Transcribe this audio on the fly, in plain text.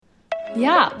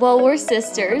Yeah, well, we're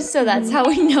sisters, so that's how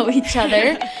we know each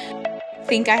other.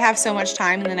 Think I have so much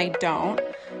time and then I don't.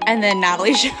 And then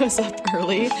Natalie shows up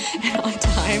early and on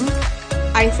time.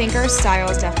 I think our style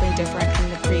is definitely different from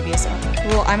the previous owner.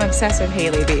 Well, I'm obsessed with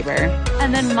Hailey Bieber.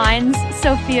 And then mine's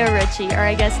Sophia Richie, or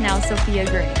I guess now Sophia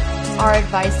Gray. Our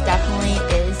advice definitely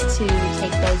is to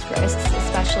take those risks,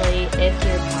 especially if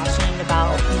you're passionate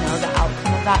about, the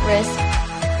outcome of that risk.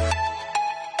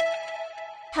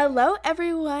 Hello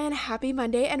everyone, happy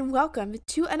Monday and welcome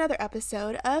to another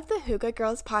episode of the Hygge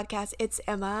Girls podcast. It's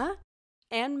Emma.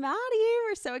 And Maddie,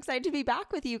 we're so excited to be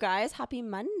back with you guys. Happy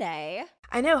Monday.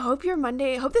 I know, hope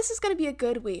this is going to be a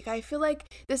good week. I feel like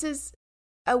this is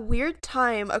a weird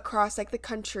time across the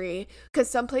country because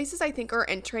some places I think are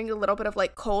entering a little bit of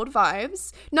cold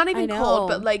vibes. Not even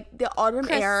cold, but the autumn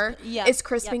air is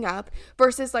crisping up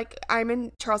versus I'm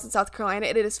in Charleston, South Carolina,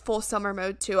 and it is full summer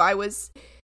mode too. I was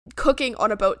cooking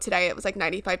on a boat today. It was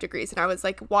 95 degrees and I was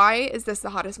like, why is this the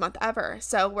hottest month ever?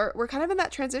 So we're kind of in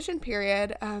that transition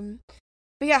period.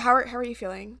 But yeah, how are you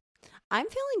feeling? I'm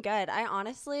feeling good. I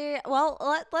honestly,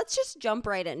 let's just jump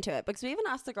right into it because we haven't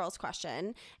asked the girls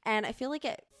question and I feel like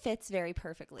it fits very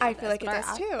perfectly. I feel like it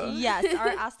does too. Yes. Our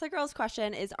Ask the Girls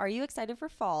question is, are you excited for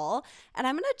fall? And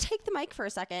I'm going to take the mic for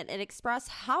a second and express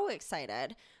how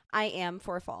excited I am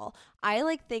for fall.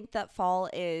 I think that fall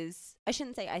is, I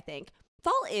shouldn't say I think,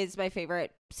 fall is my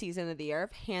favorite season of the year,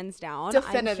 hands down.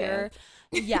 Definitive.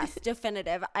 Yes,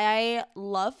 definitive. I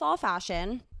love fall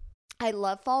fashion. I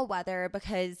love fall weather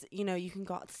because, you can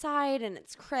go outside and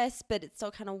it's crisp, but it's still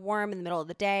kind of warm in the middle of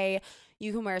the day.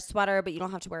 You can wear a sweater, but you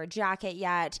don't have to wear a jacket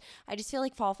yet. I just feel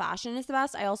like fall fashion is the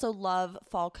best. I also love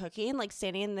fall cooking,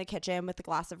 standing in the kitchen with a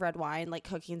glass of red wine,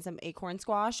 cooking some acorn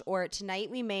squash. Or tonight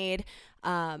we made,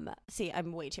 I'm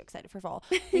way too excited for fall.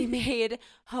 We made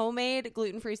homemade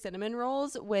gluten-free cinnamon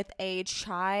rolls with a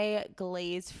chai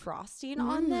glaze frosting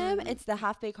on them. It's the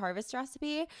Half Baked Harvest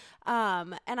recipe.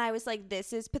 And I was like,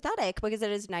 this is pathetic because it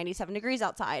is 97 degrees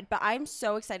outside. But I'm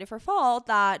so excited for fall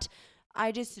that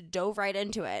I just dove right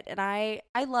into it, and I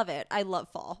love it. I love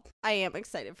fall. I am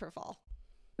excited for fall.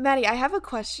 Maddie, I have a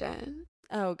question.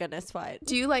 Oh, goodness, what?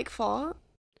 Do you like fall?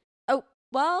 Oh,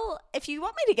 well, if you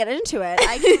want me to get into it,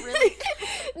 I can really.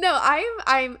 No,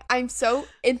 I'm so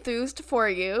enthused for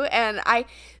you, and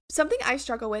something I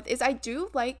struggle with is I do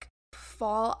like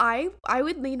fall. I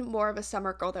would lean more of a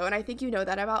summer girl though, and I think you know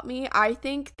that about me. I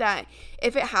think that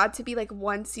if it had to be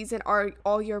one season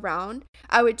all year round,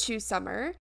 I would choose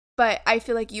summer. But I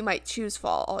feel like you might choose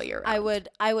fall all year round.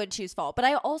 I would choose fall. But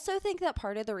I also think that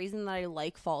part of the reason that I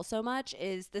like fall so much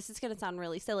is, this is going to sound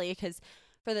really silly because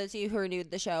for those of you who are new to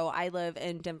the show, I live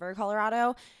in Denver,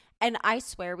 Colorado. And I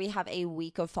swear we have a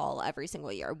week of fall every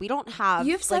single year. We don't have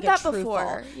You've said that a true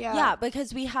before. Fall. Yeah. Yeah,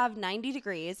 because we have 90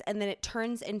 degrees and then it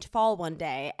turns into fall one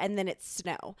day and then it's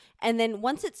snow. And then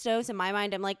once it snows, in my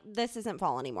mind, I'm like, this isn't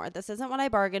fall anymore. This isn't what I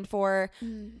bargained for.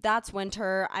 That's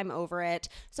winter. I'm over it.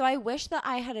 So I wish that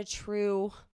I had a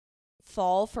true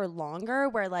fall for longer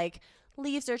where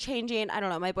leaves are changing. I don't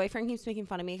know. My boyfriend keeps making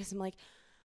fun of me because I'm like,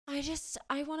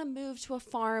 I want to move to a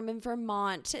farm in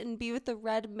Vermont and be with the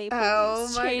red maple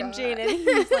leaves changing. And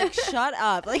he's like, shut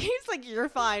up. He's like, you're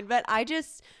fine. But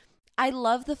I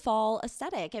love the fall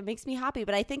aesthetic. It makes me happy.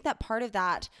 But I think that part of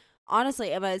that,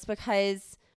 honestly, Emma, is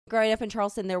because growing up in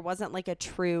Charleston, there wasn't a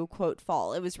true quote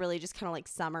fall. It was really just kind of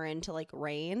summer into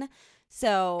rain.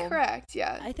 So correct.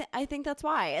 Yeah. I think that's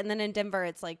why. And then in Denver,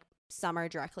 it's summer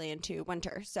directly into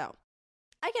winter. So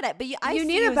I get it, but you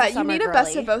need a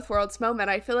best of both worlds moment.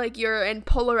 I feel like you're in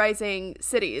polarizing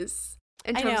cities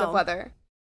in terms of weather.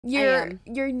 You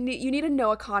need a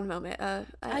Noah Khan moment.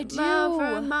 I do. Love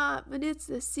Vermont, but it's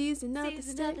the season of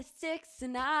the sticks,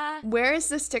 and Where is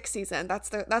the stick season?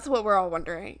 That's what we're all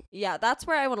wondering. Yeah, that's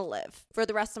where I want to live for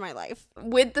the rest of my life.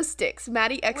 With the sticks,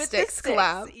 Maddie X Sticks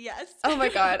collab. Yes. Oh my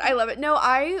god, I love it. No,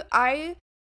 I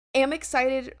am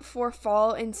excited for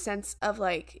fall in sense of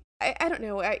I don't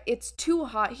know. It's too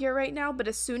hot here right now, but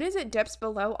as soon as it dips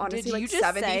below, honestly,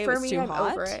 70 for me, I'm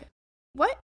over it.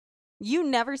 What? You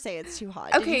never say it's too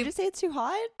hot. Okay. Did you just say it's too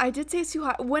hot? I did say it's too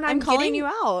hot. I'm calling you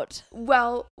out.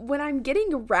 Well, when I'm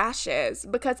getting rashes,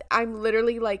 because I'm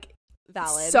literally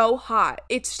valid. So hot.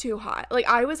 It's too hot.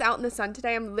 I was out in the sun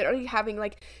today. I'm literally having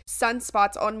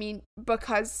sunspots on me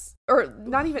because, or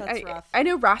not even, I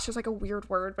know rash is a weird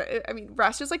word, but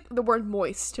rash is the word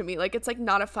moist to me. It's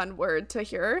not a fun word to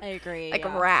hear. I agree.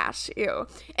 Rash. Ew.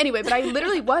 Anyway, but I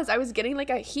literally I was getting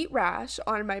a heat rash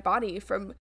on my body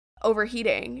from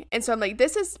overheating. And so I'm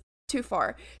this is too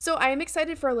far. So I am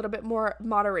excited for a little bit more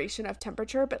moderation of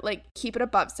temperature, but like keep it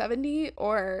above 70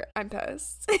 or I'm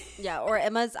pissed. Yeah, or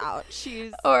Emma's out.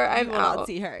 Or I'm will out. Not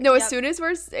see her. No, as soon as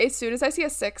I see a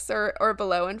 6 or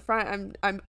below in front,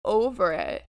 I'm over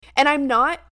it. And I'm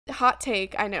not, hot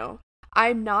take, I know.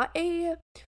 I'm not a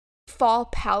fall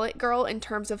palette girl in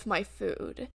terms of my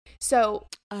food. So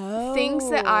things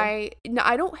that I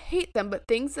don't hate them, but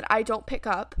things that I don't pick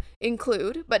up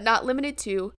include, but not limited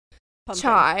to,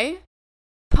 chai,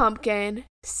 pumpkin,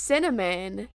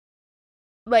 cinnamon,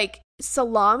 like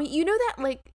salami. You know that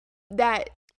like that.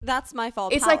 That's my fall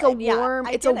It's palette. like a warm,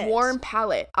 yeah, it's a warm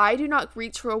palette. I do not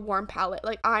reach for a warm palette.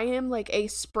 Like I am like a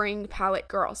spring palette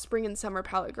girl, spring and summer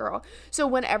palette girl. So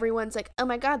when everyone's like, oh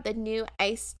my God, the new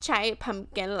iced chai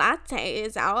pumpkin latte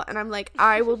is out. And I'm like,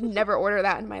 I will never order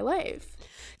that in my life.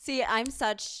 See, I'm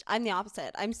the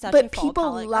opposite. I'm such but a fall people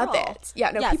palette love girl. it. Yeah,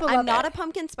 no, yes, people love it. I'm not a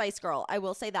pumpkin spice girl. I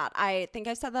will say that. I think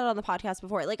I've said that on the podcast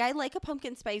before. Like I like a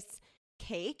pumpkin spice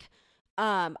cake.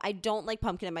 I don't like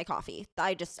pumpkin in my coffee.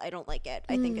 I don't like it.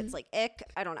 I think it's like ick.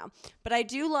 I don't know. But I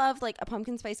do love like a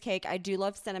pumpkin spice cake. I do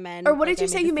love cinnamon. Or what did you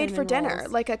say you made for dinner?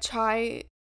 Rolls. Like a chai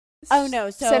Oh no,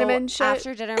 so cinnamon shit?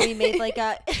 After dinner we made like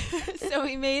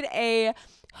we made a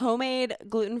homemade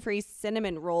gluten-free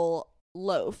cinnamon roll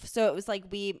loaf. So it was like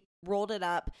we rolled it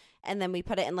up and then we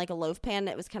put it in like a loaf pan.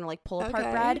 It was kind of like pull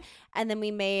apart bread. And then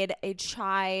we made a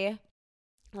chai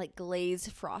like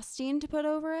glazed frosting to put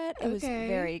over it. It was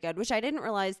very good, which I didn't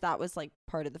realize that was like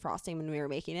part of the frosting when we were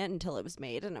making it until it was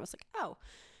made. And I was like, oh,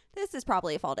 this is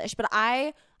probably a fall dish. But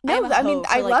I love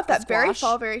that. Very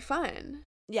fall, very fun.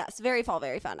 Yes, very fall,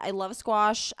 very fun. I love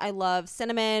squash. I love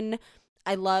cinnamon.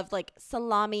 I love like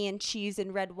salami and cheese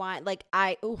and red wine. Like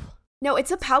no,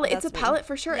 it's a palette. It's a me. palette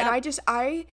for sure. Yep.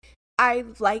 And I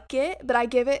like it, but I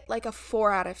give it like a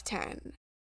 4 out of 10.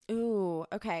 Ooh,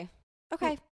 okay.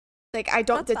 Like I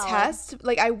don't That's detest, valid.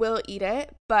 Like I will eat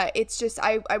it, but it's just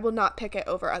I will not pick it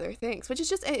over other things, which is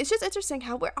just interesting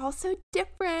how we're all so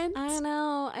different. I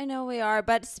know we are.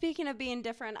 But speaking of being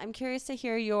different, I'm curious to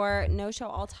hear your no show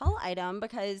all tell item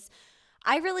because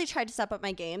I really tried to step up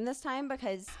my game this time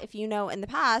because if you know in the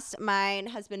past, mine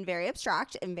has been very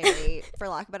abstract and very, for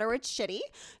lack of a better word, shitty.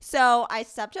 So I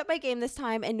stepped up my game this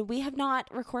time and we have not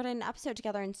recorded an episode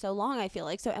together in so long, I feel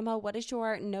like. So Emma, what is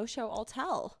your no show all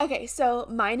tell? Okay, so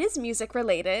mine is music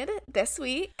related this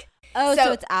week. Oh,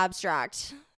 so it's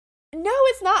abstract. No,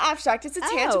 it's not abstract. It's a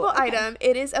tangible item.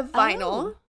 It is a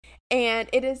vinyl. And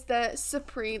it is the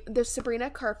Sabrina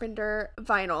Carpenter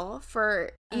vinyl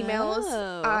for Emails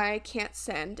I Can't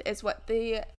Send is what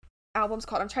the album's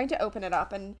called. I'm trying to open it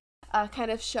up and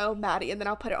kind of show Maddie, and then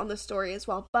I'll put it on the story as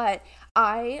well. But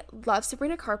I love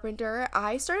Sabrina Carpenter.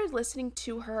 I started listening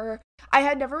to her. I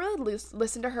had never really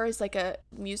listened to her as like a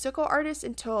musical artist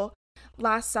until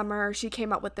last summer. She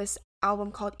came out with this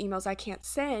album called Emails I Can't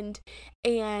Send,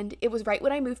 and it was right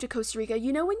when I moved to Costa Rica.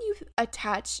 You know when you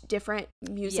attach different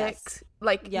music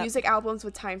music albums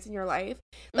with times in your life,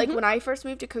 like when I first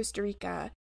moved to Costa Rica,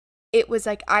 it was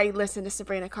like I listened to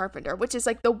Sabrina Carpenter, which is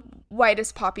like the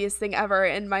whitest poppiest thing ever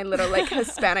in my little like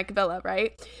Hispanic villa,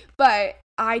 right? But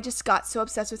I just got so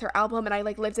obsessed with her album, and I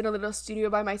like lived in a little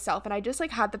studio by myself, and I just like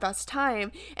had the best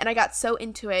time, and I got so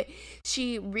into it.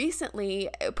 She recently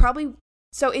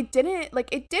so it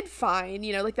did fine,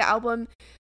 you know, like the album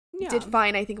did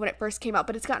fine, I think, when it first came out,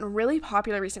 but it's gotten really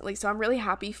popular recently, so I'm really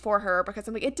happy for her because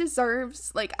I'm like, it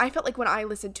deserves, like, I felt like when I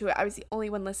listened to it, I was the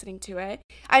only one listening to it.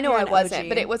 I know I wasn't,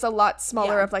 but it was a lot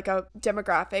smaller of like a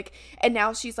demographic, and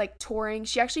now she's like touring.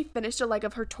 She actually finished a leg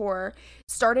of her tour,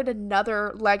 started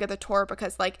another leg of the tour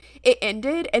because like it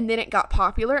ended and then it got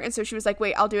popular, and so she was like,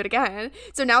 wait, I'll do it again.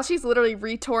 So now she's literally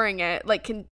retouring it, like,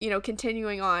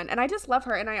 continuing on, and I just love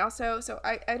her. And I also,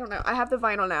 I don't know, I have the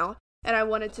vinyl now, and I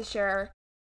wanted to share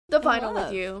the vinyl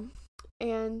with you.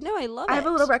 And I love it. I have a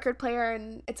little record player,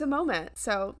 and it's a moment,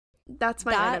 so that's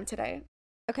my item today.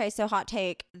 Okay, so hot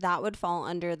take, that would fall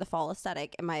under the fall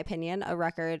aesthetic, in my opinion, a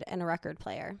record and a record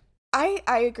player. I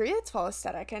agree it's fall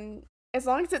aesthetic, and as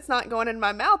long as it's not going in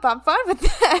my mouth, I'm fine with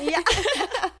that.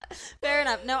 Yeah. Fair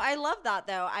enough. No, I love that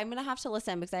though. I'm going to have to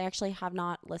listen because I actually have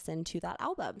not listened to that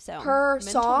album. So her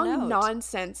song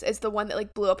Nonsense is the one that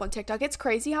like blew up on TikTok. It's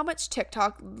crazy how much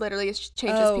TikTok literally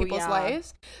changes people's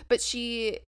lives. But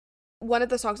one of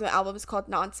the songs on the album is called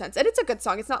Nonsense, and it's a good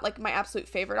song. It's not like my absolute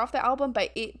favorite off the album,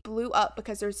 but it blew up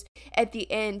because at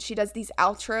the end she does these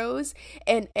outros,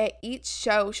 and at each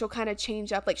show she'll kind of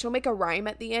change up, like she'll make a rhyme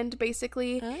at the end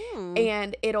basically,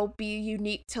 and it'll be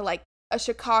unique to like a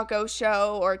Chicago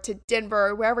show or to Denver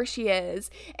or wherever she is.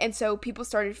 And so people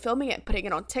started filming it and putting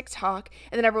it on TikTok.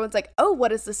 And then everyone's like, oh,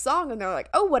 what is this song? And they're like,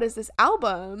 oh, what is this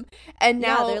album? And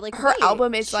now they're like, her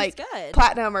album is like good.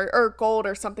 platinum or gold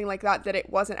or something like that it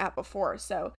wasn't at before.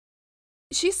 So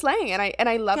she's slaying, and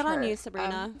I love her. Good on you,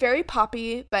 Sabrina. Very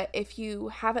poppy, but if you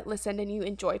haven't listened and you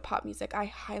enjoy pop music, I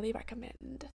highly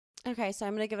recommend. Okay, so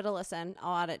I'm going to give it a listen.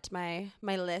 I'll add it to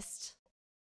my list.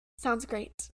 Sounds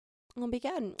great. It'll be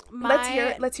good.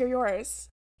 Let's hear yours.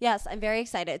 Yes, I'm very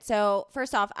excited. So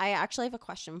first off, I actually have a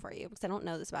question for you because I don't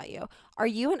know this about you. Are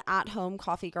you an at-home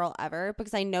coffee girl ever?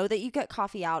 Because I know that you get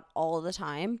coffee out all the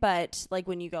time, but like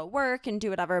when you go work and do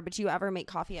whatever, but do you ever make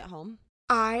coffee at home?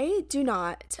 I do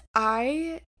not.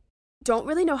 I don't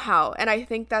really know how. And I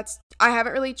think I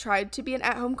haven't really tried to be an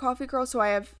at-home coffee girl.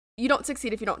 So you don't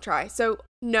succeed if you don't try. So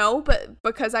no, but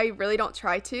because I really don't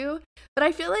try to, but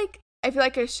I feel like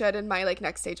I should in my like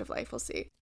next stage of life. We'll see.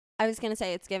 I was going to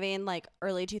say it's giving like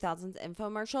early 2000s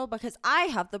infomercial because I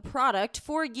have the product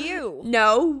for you.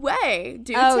 No way.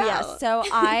 Do tell. Yes. So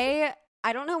I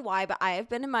don't know why, but I have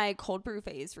been in my cold brew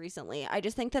phase recently. I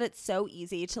just think that it's so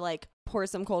easy to like pour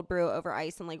some cold brew over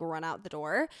ice and like run out the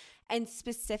door. And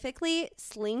specifically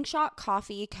Slingshot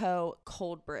Coffee Co.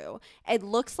 cold brew. It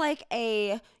looks like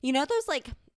those like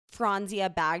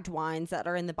Franzia bagged wines that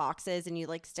are in the boxes and you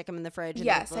like stick them in the fridge.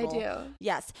 Yes, I do.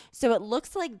 Yes. So it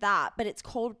looks like that, but it's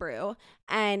cold brew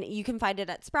and you can find it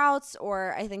at Sprouts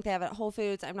or I think they have it at Whole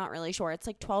Foods. I'm not really sure. It's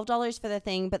like $12 for the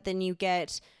thing, but then you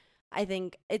get, I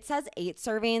think it says 8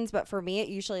 servings, but for me, it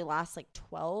usually lasts like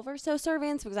 12 or so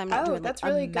servings because I'm not doing like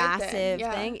a massive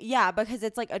thing. Yeah, because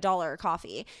it's like $1 a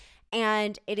coffee.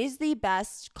 And it is the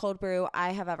best cold brew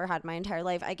I have ever had in my entire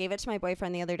life. I gave it to my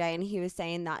boyfriend the other day and he was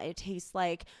saying that it tastes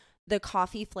like the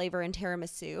coffee flavor in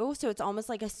tiramisu. So it's almost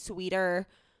like a sweeter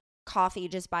coffee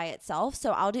just by itself.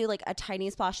 So I'll do like a tiny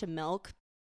splash of milk.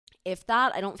 If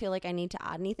that, I don't feel like I need to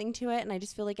add anything to it. And I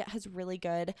just feel like it has really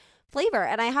good flavor.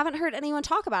 And I haven't heard anyone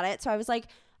talk about it. So I was like,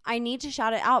 I need to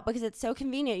shout it out because it's so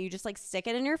convenient. You just like stick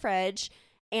it in your fridge.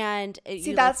 And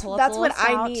that's what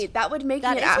I need. That would make me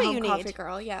an at-home coffee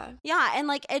girl. Yeah. Yeah. And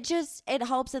like it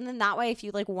helps. And then that way, if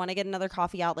you like want to get another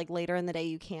coffee out like later in the day,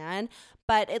 you can.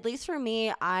 But at least for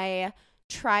me, I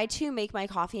try to make my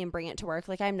coffee and bring it to work.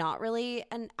 Like I'm not really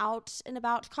an out and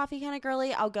about coffee kind of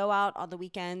girly. I'll go out on the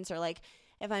weekends or like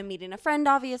if I'm meeting a friend,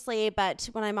 obviously. But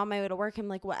when I'm on my way to work, I'm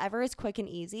like, whatever is quick and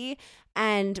easy.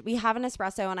 And we have an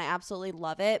espresso and I absolutely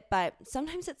love it. But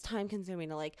sometimes it's time consuming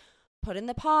to like put in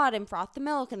the pod and froth the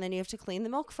milk and then you have to clean the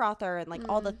milk frother and like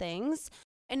all the things.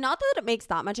 And not that it makes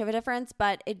that much of a difference,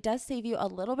 but it does save you a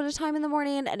little bit of time in the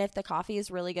morning. And if the coffee is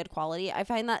really good quality, I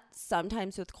find that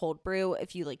sometimes with cold brew,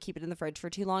 if you like keep it in the fridge for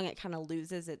too long, it kind of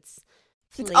loses its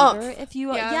flavor.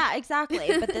 Yeah,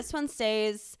 exactly. But this one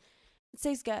stays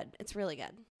good. It's really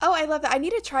good. Oh, I love that. I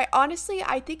need to try. Honestly,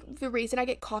 I think the reason I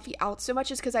get coffee out so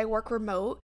much is because I work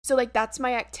remote. So, like, that's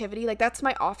my activity. Like, that's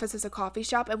my office as a coffee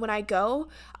shop. And when I go,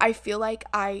 I feel like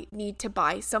I need to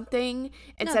buy something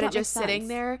instead of just sitting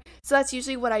there. So that's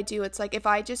usually what I do. It's like if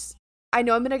I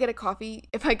know I'm going to get a coffee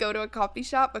if I go to a coffee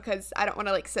shop because I don't want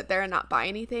to, like, sit there and not buy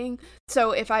anything. So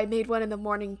if I made one in the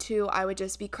morning, too, I would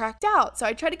just be cracked out. So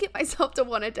I try to get myself to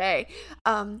one a day.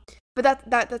 But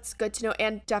that's good to know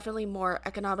and definitely more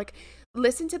economic.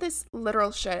 Listen to this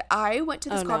literal shit. I went to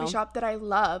this coffee shop that I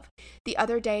love the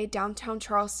other day downtown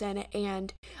Charleston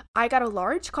and I got a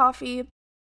large coffee.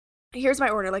 Here's my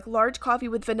order, like large coffee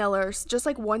with vanilla, just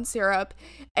like one syrup,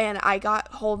 and I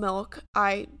got whole milk.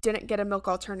 I didn't get a milk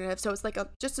alternative, so it's like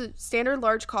just a standard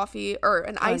large coffee or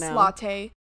an iced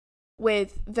latte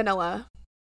with vanilla,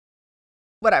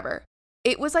 whatever.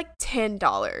 It was like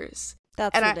 $10.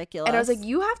 That's ridiculous. And I was like,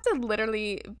 you have to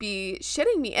literally be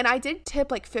shitting me. And I did tip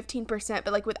like 15%,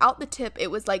 but like without the tip, it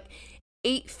was like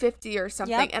 $8.50 or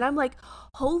something. Yep. And I'm like,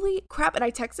 holy crap. And I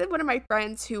texted one of my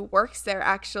friends who works there,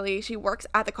 actually. She works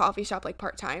at the coffee shop like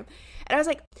part-time. And I was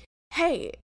like,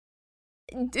 hey,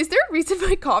 is there a reason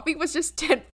my coffee was just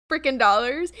 $10 freaking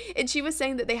dollars? And she was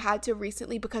saying that they had to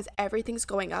recently because everything's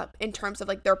going up in terms of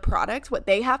like their products, what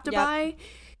they have to buy.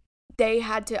 They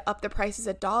had to up the prices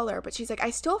 $1, but she's like,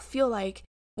 I still feel like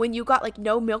when you got like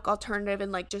no milk alternative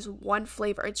and like just one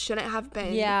flavor, it shouldn't have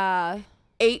been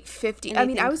 $8.50. I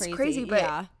mean, I was crazy, but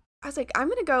I was like, I'm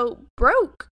gonna go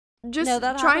broke just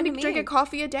trying to drink a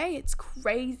coffee a day. It's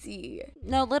crazy.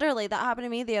 No, literally, that happened to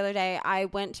me the other day. I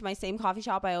went to my same coffee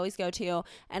shop I always go to,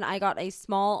 and I got a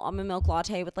small almond milk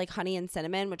latte with like honey and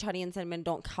cinnamon, which honey and cinnamon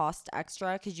don't cost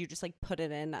extra because you just like put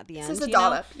it in at the end. It's a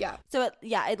dollop, So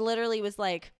it literally was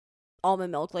like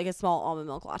almond milk, like a small almond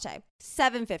milk latte,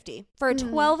 $7.50 for a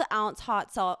 12-ounce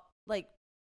hot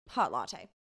latte.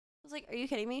 was like, are you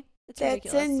kidding me? It's That's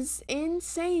ridiculous.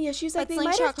 insane. Yeah, she's like, But they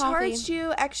might Slingshot have charged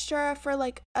you extra for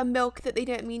like a milk that they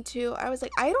didn't mean to. I was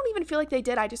like, I don't even feel like they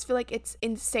did. I just feel like it's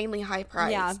insanely high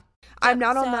priced. Yeah. I'm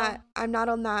not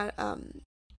on that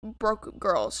broke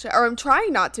girl shit, or I'm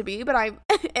trying not to be, but I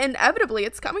inevitably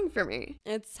it's coming for me.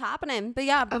 It's happening. But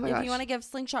yeah, Oh my if gosh. you want to give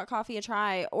Slingshot Coffee a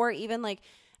try, or even like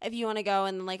if you want to go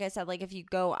and like I said, like if you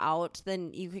go out,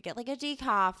 then you could get like a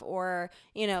decaf, or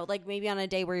you know, like maybe on a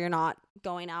day where you're not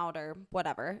going out or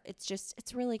whatever. It's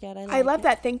really good. I love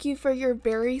that. Thank you for your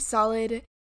very solid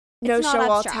no not show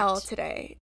I'll abstract. tell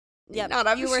today. Yep, Not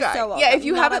abstract. you were so welcome. Yeah, if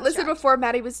you Not haven't listened abstract. before,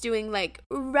 Maddie was doing like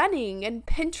running and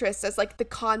Pinterest as like the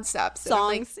concepts. And I'm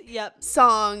like, Songs. Yep.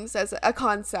 songs as a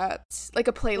concept, like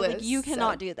a playlist. Like, you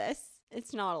cannot so. do this.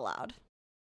 It's not allowed.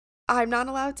 I'm not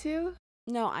allowed to?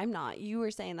 No, I'm not. You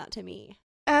were saying that to me.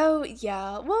 Oh,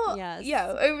 yeah. Well, Yes.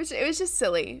 yeah, it was just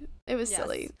silly. It was Yes.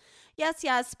 silly.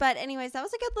 Yes. But anyways, that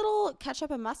was a good little ketchup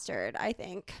and mustard, I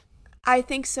think. I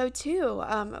think so too.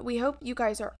 We hope you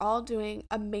guys are all doing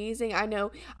amazing. I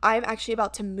know I'm actually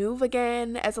about to move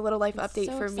again as a little life update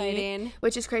so for exciting. me,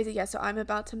 which is crazy. Yeah, so I'm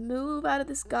about to move out of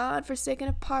this godforsaken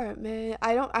apartment.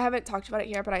 I haven't talked about it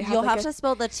here, but I have You'll like have to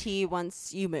spill the tea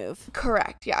once you move.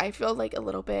 correct. Yeah, I feel like a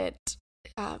little bit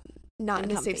not in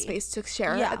a safe Uncomfy. space to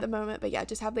share Yeah. at the moment, but yeah,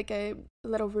 just have like a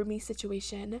little roomy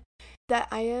situation that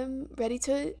I am ready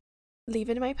to leave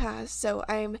into my past. So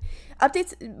I'm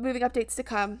moving updates to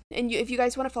come, and if you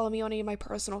guys want to follow me on any of my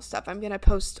personal stuff, I'm gonna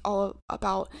post all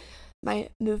about my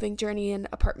moving journey and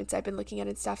apartments I've been looking at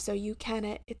and stuff, so you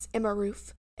can it's Emma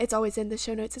Roof. It's always in the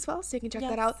show notes as well, so you can check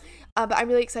that out. But I'm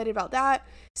really excited about that.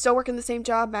 Still working the same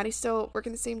job. Maddie's still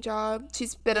working the same job.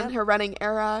 She's been in her running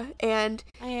era, and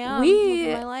I am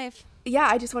living my life. yeah,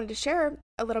 I just wanted to share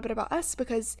a little bit about us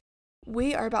because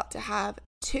we are about to have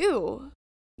two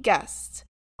guests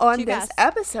on this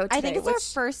episode today. I think it's our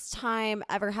first time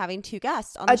ever having two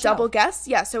guests on the show. Double guest.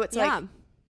 Yeah, so it's like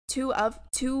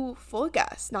two full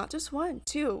guests, not just one,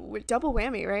 two. We're double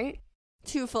whammy, right?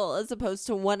 Two full as opposed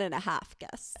to 1.5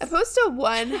 guests. Opposed to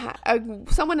one,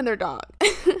 someone and their dog.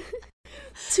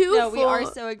 No, we are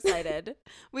so excited.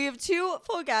 We have two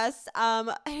full guests,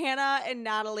 Hannah and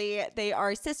Natalie. They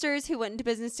are sisters who went into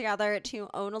business together to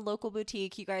own a local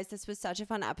boutique. You guys, this was such a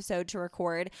fun episode to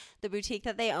record. The boutique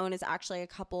that they own is actually a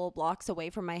couple blocks away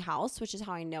from my house, which is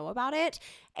how I know about it.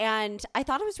 And I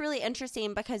thought it was really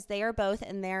interesting because they are both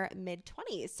in their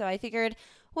mid-20s. So I figured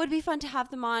would be fun to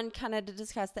have them on kind of to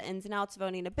discuss the ins and outs of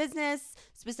owning a business,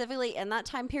 specifically in that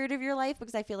time period of your life,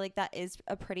 because I feel like that is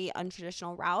a pretty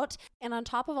untraditional route. And on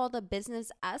top of all the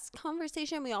business-esque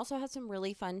conversation, we also had some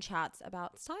really fun chats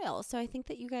about style. So I think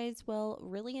that you guys will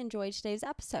really enjoy today's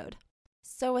episode.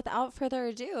 So without further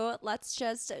ado, let's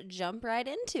just jump right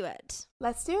into it.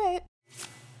 Let's do it.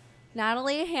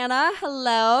 Natalie, Hannah,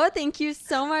 hello. Thank you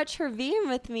so much for being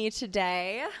with me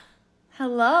today.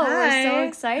 Hello, Hi. we're so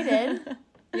excited.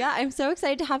 Yeah, I'm so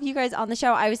excited to have you guys on the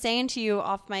show. I was saying to you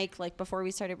off mic, like before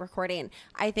we started recording,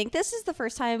 I think this is the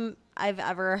first time I've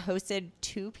ever hosted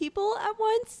two people at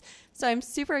once. So I'm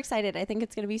super excited. I think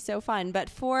it's going to be so fun. But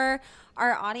for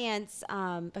our audience,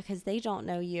 because they don't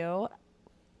know you,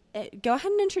 go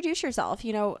ahead and introduce yourself.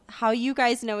 You know, how you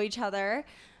guys know each other,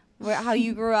 how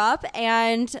you grew up,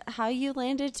 and how you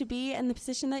landed to be in the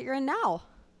position that you're in now.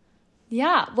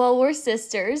 Yeah, well, we're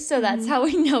sisters, so that's how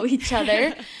we know each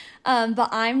other. But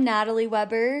I'm Natalie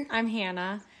Weber, I'm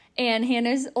Hannah. and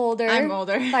Hannah's older. I'm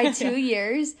older. by 2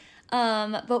 years.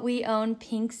 But we own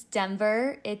Pink's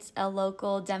Denver. It's a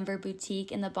local Denver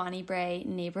boutique in the Bonnie Bray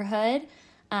neighborhood.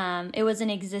 It was an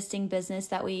existing business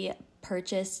that we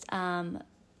purchased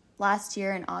last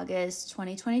year in August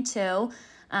 2022.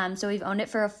 So we've owned it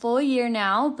for a full year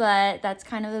now, but that's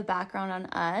kind of the background on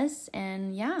us.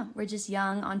 And yeah, we're just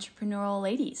young entrepreneurial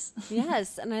ladies.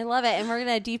 Yes, and I love it. And we're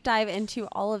going to deep dive into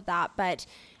all of that. But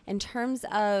in terms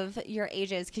of your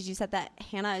ages, because you said that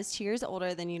Hannah is 2 years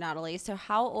older than you, Natalie. So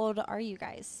how old are you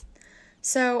guys?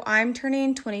 So I'm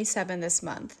turning 27 this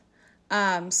month.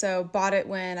 So bought it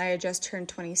when I had just turned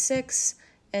 26,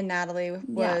 and Natalie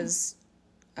was,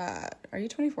 are you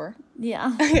 24?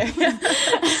 Yeah.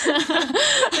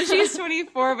 So she's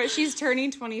 24, but she's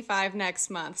turning 25 next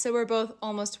month. So we're both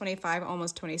almost 25,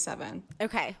 almost 27.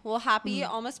 Okay. Well, happy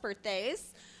almost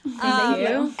birthdays. Thank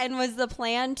you. And was the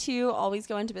plan to always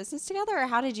go into business together, or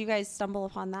how did you guys stumble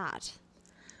upon that?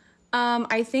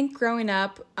 I think growing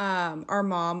up, our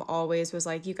mom always was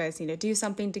like, you guys need to do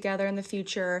something together in the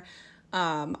future.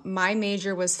 My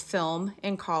major was film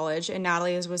in college, and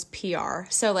Natalie's was PR.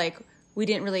 So, like, we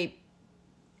didn't really,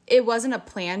 it wasn't a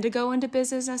plan to go into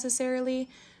business necessarily,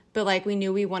 but, like, we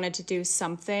knew we wanted to do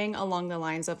something along the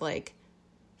lines of, like,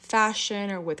 fashion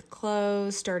or with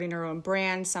clothes, starting our own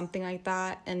brand, something like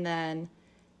that. And then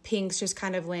Pink's just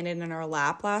kind of landed in our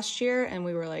lap last year, and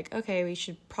we were like, okay, we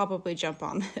should probably jump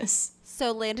on this.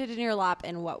 So landed in your lap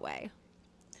in what way?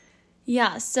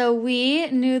 Yeah, so we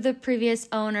knew the previous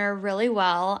owner really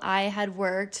well. I had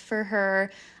worked for her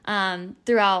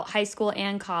throughout high school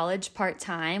and college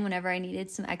part-time whenever I needed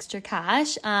some extra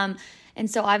cash. And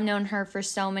so I've known her for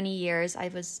so many years. I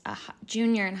was a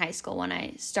junior in high school when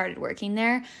I started working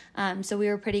there. So we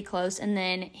were pretty close. And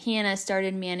then Hannah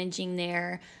started managing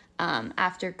there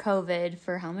after COVID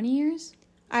for how many years?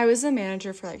 I was a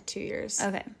manager for like 2 years.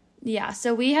 Okay. Yeah,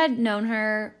 so we had known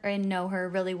her and know her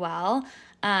really well.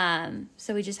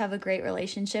 So we just have a great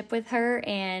relationship with her,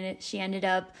 and she ended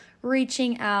up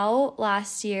reaching out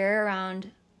last year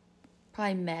around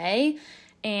probably May,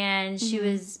 and she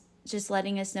was just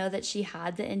letting us know that she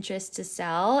had the interest to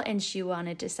sell, and she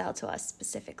wanted to sell to us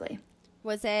specifically.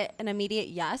 Was it an immediate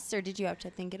yes, or did you have to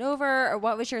think it over, or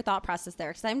what was your thought process there?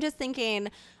 Because I'm just thinking,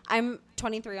 I'm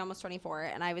 23, almost 24,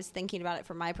 and I was thinking about it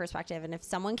from my perspective. And if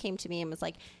someone came to me and was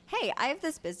like, hey, I have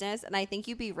this business, and I think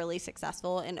you'd be really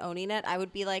successful in owning it, I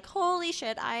would be like, holy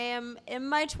shit, I am in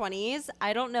my 20s.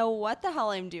 I don't know what the hell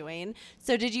I'm doing.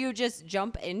 So did you just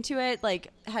jump into it like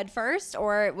head first,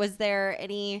 or was there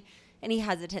any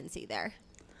hesitancy there?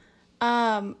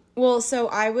 Well,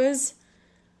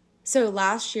 so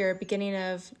last year, beginning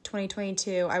of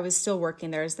 2022, I was still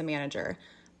working there as the manager.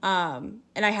 And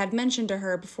I had mentioned to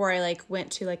her before I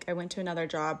went to another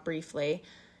job briefly,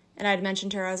 and I had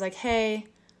mentioned to her, I was like, hey,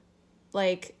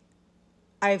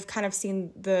 I've kind of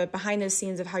seen the behind the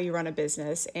scenes of how you run a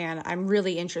business, and I'm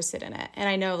really interested in it. And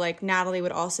I know Natalie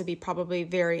would also be probably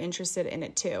very interested in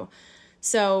it too.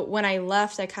 So when I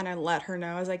left, I kind of let her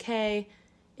know. I was like, hey,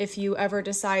 if you ever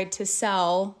decide to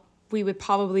sell, we would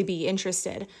probably be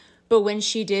interested. But when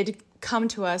she did come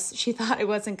to us, she thought it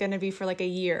wasn't going to be for a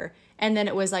year. And then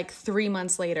it was 3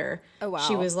 months later. Oh, wow.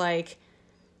 She was like,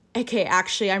 okay,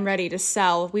 actually, I'm ready to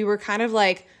sell. We were kind of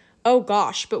like, oh,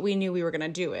 gosh, but we knew we were going to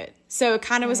do it. So it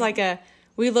kind of was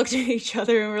we looked at each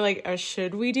other and we're like,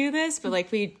 should we do this? But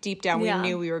we deep down, we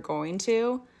knew we were going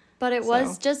to. But it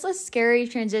was just a scary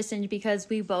transition because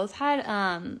we both had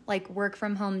work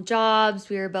from home jobs.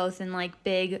 We were both in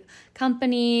big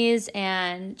companies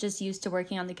and just used to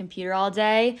working on the computer all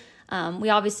day. We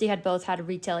obviously had both had a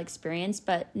retail experience,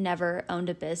 but never owned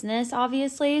a business,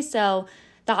 obviously. So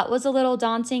that was a little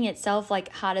daunting itself.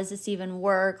 How does this even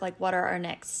work? What are our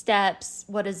next steps?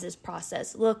 What does this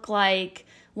process look like?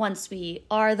 Once we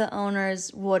are the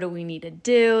owners, what do we need to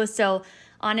do? So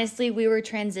honestly, we were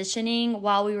transitioning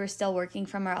while we were still working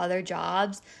from our other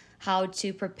jobs, how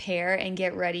to prepare and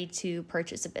get ready to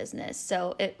purchase a business.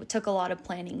 So it took a lot of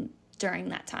planning during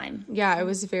that time. Yeah, it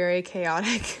was very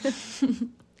chaotic.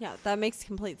 Yeah, that makes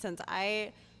complete sense.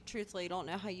 I truthfully don't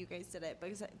know how you guys did it,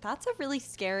 because that's a really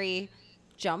scary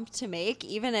jump to make,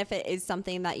 even if it is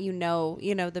something that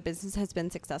the business has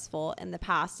been successful in the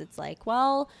past. It's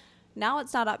well, now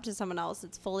it's not up to someone else.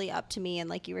 It's fully up to me. And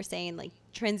like you were saying,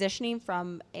 transitioning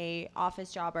from a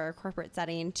office job or a corporate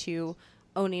setting to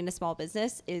owning a small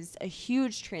business is a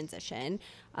huge transition.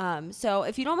 So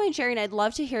if you don't mind sharing, I'd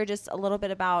love to hear just a little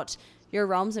bit about your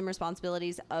realms and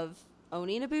responsibilities of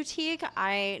owning a boutique.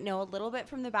 I know a little bit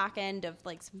from the back end of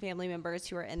some family members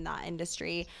who are in that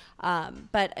industry.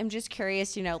 But I'm just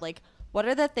curious, what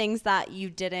are the things that you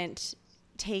didn't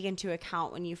take into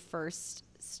account when you first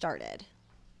started?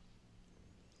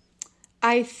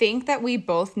 I think that we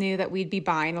both knew that we'd be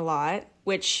buying a lot,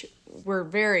 which we're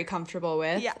very comfortable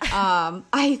with. Yeah.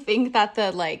 I think that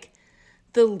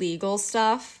the legal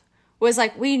stuff was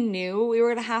we knew we were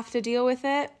going to have to deal with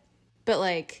it, but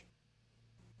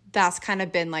that's kind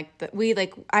of been I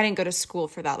didn't go to school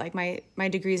for that. My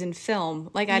degree's in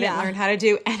film. I didn't learn how to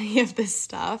do any of this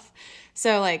stuff.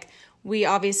 So we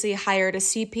obviously hired a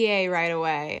CPA right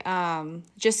away,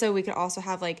 just so we could also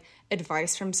have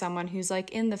advice from someone who's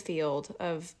in the field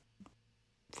of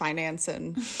finance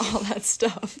and all that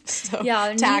stuff. So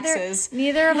yeah, taxes.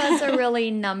 Neither of us are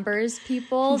really numbers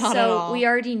people. Not at all. We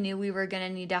already knew we were going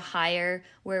to need to hire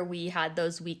where we had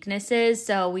those weaknesses.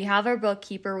 So we have our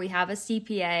bookkeeper, we have a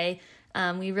CPA.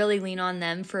 We really lean on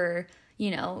them for,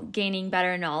 gaining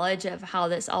better knowledge of how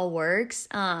this all works.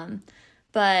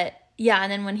 But yeah,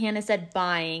 and then when Hannah said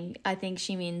buying, I think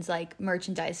she means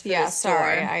merchandise for the store.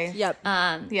 Sorry.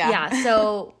 Yeah,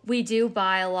 so we do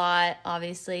buy a lot,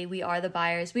 obviously. We are the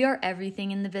buyers. We are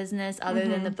everything in the business other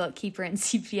than the bookkeeper and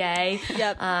CPA.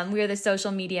 Yep. We are the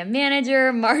social media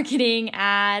manager, marketing,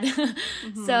 ad.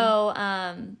 So,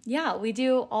 yeah, we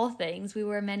do all things. We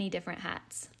wear many different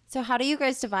hats. So how do you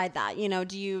guys divide that?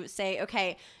 Do you say,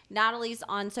 okay, Natalie's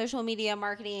on social media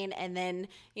marketing, and then,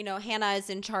 Hannah is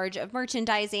in charge of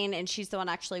merchandising and she's the one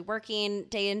actually working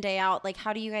day in, day out? Like,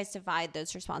 how do you guys divide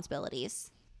those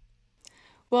responsibilities?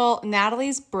 Well,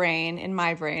 Natalie's brain and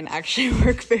my brain actually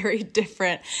work very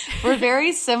different. We're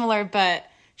very similar, but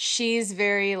she's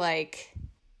very like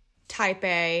type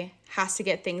A, has to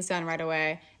get things done right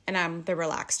away, and I'm the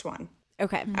relaxed one.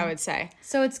 Okay. I would say.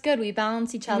 So it's good. We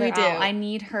balance each other We do. out. I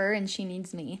need her and she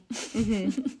needs me.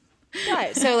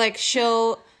 Right. So like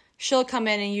she'll come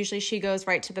in and usually she goes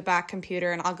right to the back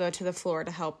computer and I'll go to the floor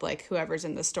to help like whoever's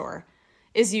in the store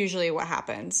is usually what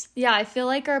happens. Yeah, I feel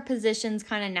like our positions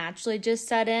kind of naturally just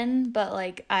set in, but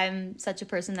like I'm such a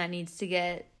person that needs to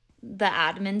get the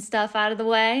admin stuff out of the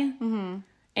way. Mm-hmm.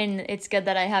 And it's good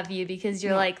that I have you because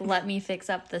you're like, let me fix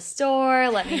up the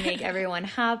store, let me make everyone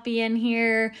happy in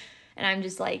here. And I'm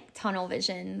just like tunnel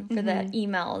vision for the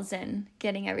emails and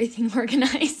getting everything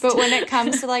organized. But when it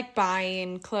comes to like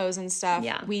buying clothes and stuff,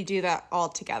 Yeah. we do that all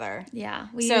together. Yeah,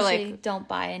 we So, usually like- don't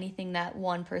buy anything that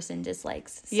one person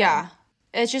dislikes. So. Yeah.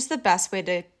 It's just the best way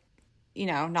to,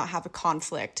 not have a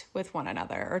conflict with one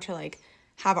another or to like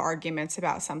have arguments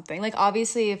about something. Like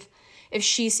obviously if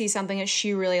she sees something that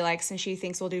she really likes and she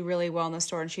thinks will do really well in the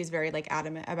store and she's very like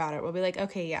adamant about it, we'll be like,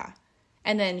 okay, yeah.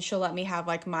 And then she'll let me have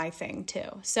like my thing too.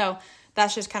 So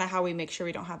that's just kind of how we make sure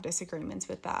we don't have disagreements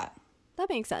with that. That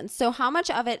makes sense. So how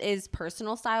much of it is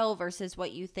personal style versus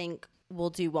what you think will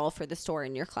do well for the store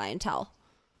and your clientele?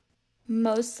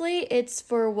 Mostly it's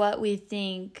for what we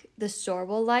think the store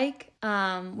will like.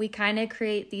 We kind of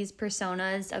create these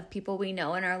personas of people we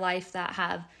know in our life that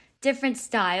have different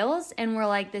styles. And we're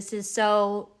like, this is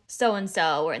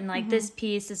so-and-so. And like this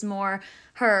piece is more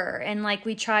her. And like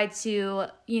we try to,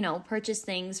 purchase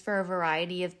things for a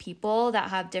variety of people that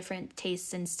have different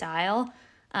tastes and style.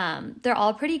 They're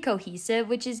all pretty cohesive,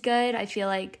 which is good. I feel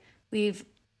like we've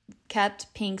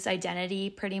kept Pink's identity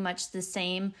pretty much the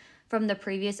same from the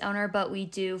previous owner, but we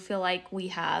do feel like we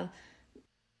have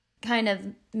kind of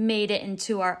made it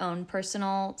into our own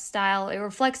personal style. It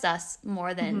reflects us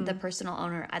more than the personal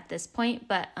owner at this point,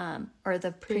 but or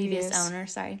the previous owner,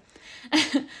 sorry.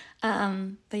 But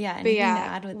yeah, anything to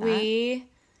add with that?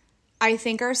 I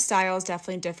think our style is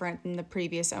definitely different than the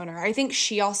previous owner. I think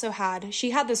she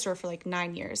had the store for like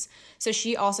 9 years. So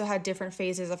she also had different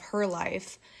phases of her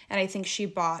life. And I think she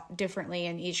bought differently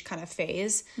in each kind of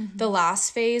phase. Mm-hmm. The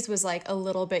last phase was like a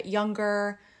little bit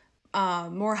younger,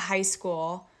 more high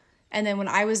school. And then when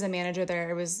I was the manager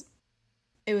there, it was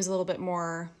a little bit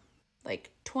more like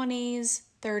 20s,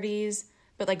 30s,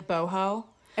 but like boho.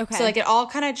 Okay. So like it all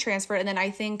kind of transferred. And then I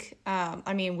think,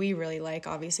 we really like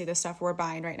obviously the stuff we're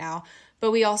buying right now,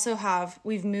 but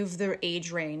we've moved the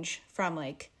age range from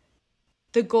like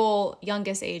the goal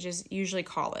youngest age is usually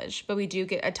college, but we do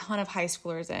get a ton of high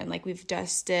schoolers in. Like we've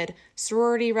just did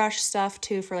sorority rush stuff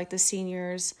too for like the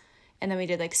seniors. And then we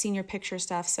did like senior picture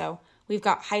stuff. So we've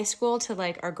got high school to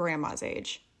like our grandma's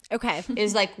age. Okay.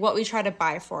 Is like what we try to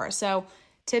buy for. So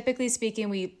typically speaking,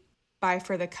 we buy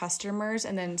for the customers,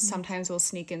 and then sometimes we'll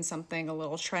sneak in something a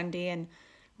little trendy and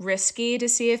risky to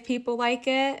see if people like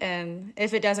it. And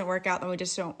if it doesn't work out, then we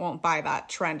just won't buy that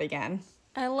trend again.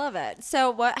 I love it.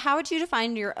 So how would you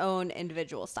define your own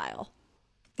individual style?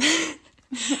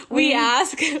 We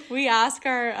ask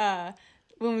our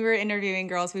when we were interviewing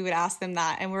girls, we would ask them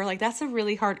that, and we were like, that's a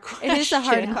really hard question. It is a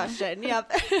hard question.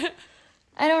 Yep.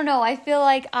 I don't know. I feel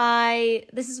like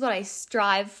this is what I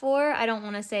strive for. I don't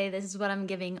want to say this is what I'm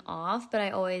giving off, but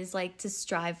I always like to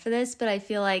strive for this. But I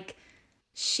feel like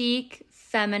chic,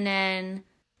 feminine,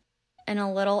 and a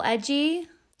little edgy.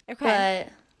 Okay.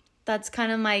 But that's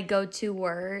kind of my go-to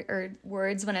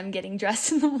words when I'm getting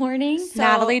dressed in the morning. So,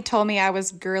 Natalie told me I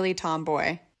was girly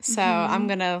tomboy. So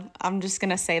I'm just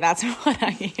gonna say that's what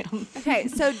I am. Okay.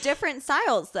 So different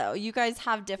styles though. You guys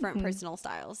have different personal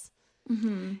styles.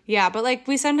 Mm-hmm. Yeah, but like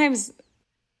we sometimes,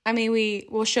 we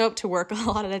will show up to work a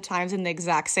lot of the times in the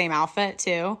exact same outfit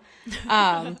too.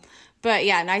 But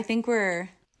yeah, and I think we're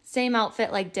same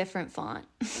outfit, like different font.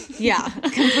 Yeah,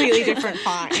 completely different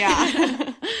font.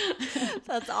 Yeah.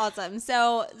 That's awesome.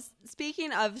 So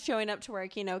speaking of showing up to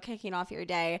work, kicking off your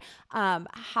day,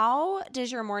 how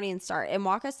does your morning start? And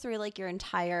walk us through like your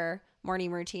entire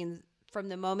morning routine from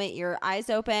the moment your eyes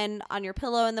open on your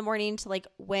pillow in the morning to like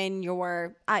when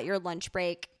you're at your lunch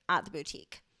break at the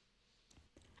boutique.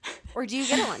 Or do you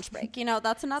get a lunch break?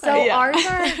 That's another. So ours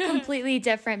are completely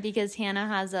different because Hannah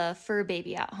has a fur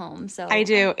baby at home. So I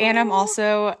do. And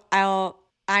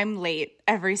I'm late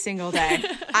every single day.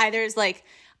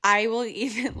 I will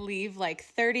even leave like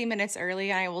 30 minutes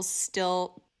early and I will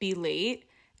still be late.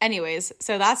 Anyways,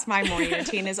 so that's my morning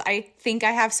routine is I think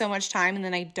I have so much time and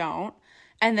then I don't.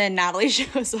 And then Natalie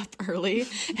shows up early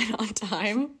and on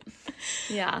time.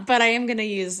 Yeah. But I am going to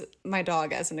use my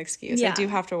dog as an excuse. Yeah. I do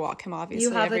have to walk him, obviously,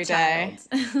 You have every a day.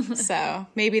 child. So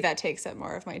maybe that takes up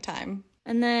more of my time.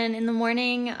 And then in the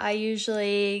morning, I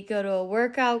usually go to a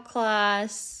workout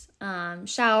class,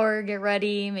 shower, get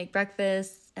ready, make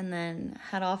breakfast, and then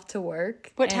head off to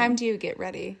work. What time do you get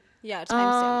ready? Yeah,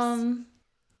 timestamps.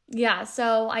 Yeah,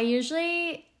 so I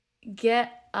usually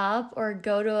get up or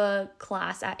go to a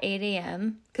class at 8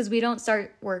 a.m. because we don't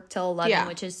start work till 11,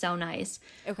 which is so nice.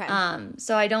 Okay.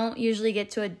 So I don't usually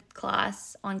get to a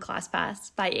class on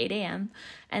ClassPass by 8 a.m.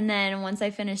 And then once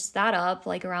I finish that up,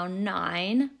 like around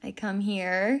 9, I come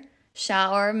here,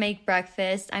 shower, make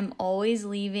breakfast. I'm always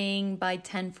leaving by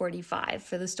 10:45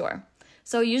 for the store.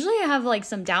 So usually I have like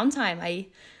some downtime.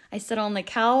 I sit on the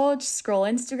couch, scroll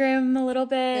Instagram a little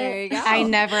bit. There you go. I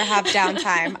never have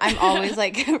downtime. I'm always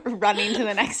like running to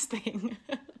the next thing.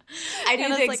 I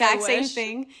do the exact same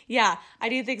thing. Yeah, I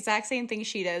do the exact same thing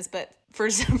she does, but for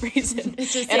some reason,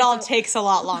 it all takes a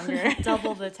lot longer.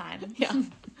 Double the time. Yeah.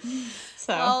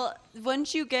 So. Well,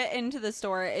 once you get into the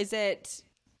store,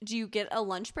 do you get a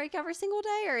lunch break every single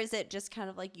day, or is it just kind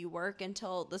of like you work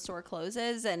until the store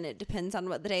closes and it depends on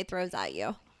what the day throws at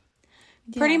you?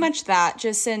 Pretty much that,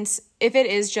 just since if it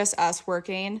is just us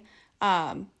working,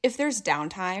 if there's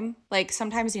downtime, like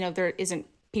sometimes, there isn't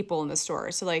people in the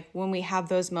store. So like when we have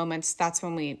those moments, that's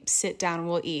when we sit down and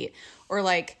we'll eat. Or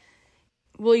like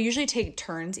we'll usually take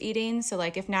turns eating. So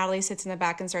like if Natalie sits in the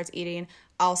back and starts eating,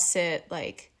 I'll sit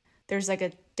like there's like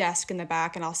a desk in the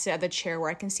back and I'll sit at the chair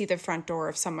where I can see the front door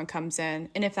if someone comes in.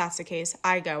 And if that's the case,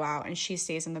 I go out and she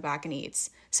stays in the back and eats.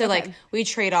 So like we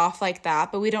trade off like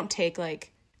that, but we don't take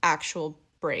like actual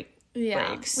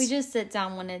breaks. We just sit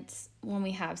down when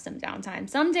we have some downtime.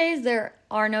 Some days there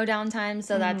are no downtime,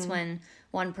 so that's when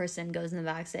one person goes in the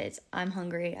back, says, I'm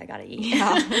hungry, I gotta eat.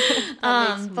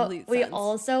 Yeah. But we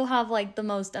also have like the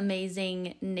most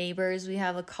amazing neighbors. We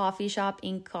have a coffee shop,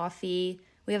 Ink Coffee.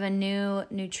 We have a new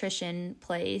nutrition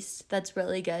place that's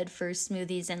really good for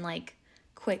smoothies and like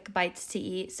quick bites to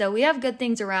eat. So we have good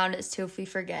things around us too if we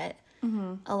forget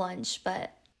a lunch,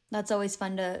 but that's always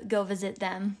fun to go visit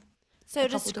them. So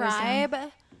describe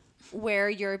where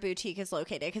your boutique is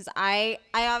located, because I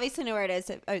obviously know where it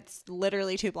is. It's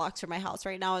literally 2 blocks from my house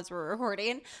right now as we're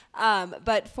recording.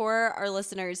 But for our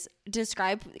listeners,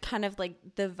 describe kind of like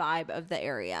the vibe of the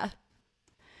area.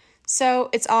 So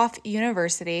it's off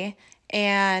University,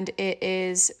 and it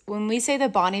is, when we say the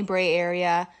Bonnie Bray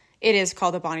area, it is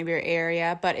called the Bonnie Bray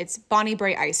area, but it's Bonnie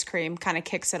Bray ice cream kind of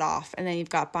kicks it off. And then you've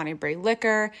got Bonnie Bray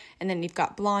liquor, and then you've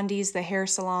got Blondie's, the hair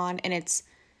salon, and it's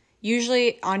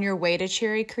usually on your way to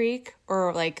Cherry Creek,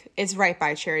 or like it's right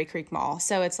by Cherry Creek Mall.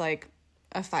 So it's like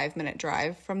a 5-minute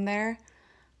drive from there.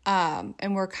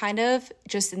 And we're kind of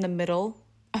just in the middle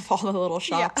of all the little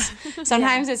shops. Yeah.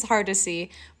 Sometimes it's hard to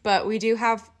see, but we do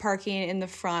have parking in the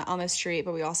front on the street,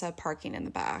 but we also have parking in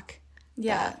the back.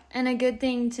 Yeah. And a good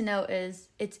thing to note is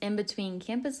it's in between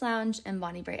Campus Lounge and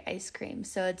Bonnie Bray ice cream.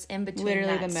 So it's in between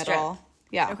literally the middle. Strip.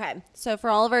 Yeah. Okay. So for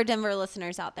all of our Denver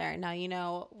listeners out there, now you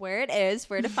know where it is,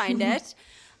 where to find it.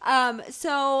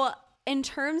 So in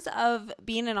terms of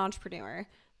being an entrepreneur,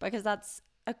 because that's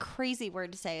a crazy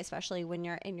word to say, especially when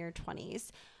you're in your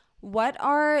 20s, what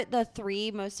are the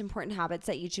 3 most important habits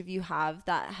that each of you have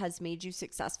that has made you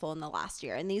successful in the last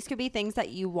year? And these could be things that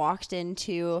you walked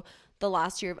into the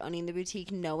last year of owning the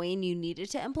boutique knowing you needed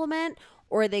to implement,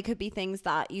 or they could be things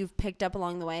that you've picked up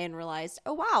along the way and realized,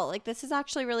 oh, wow, like this is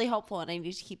actually really helpful and I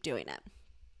need to keep doing it.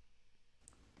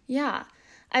 Yeah.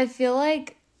 I feel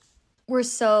like we're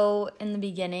so in the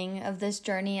beginning of this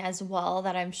journey as well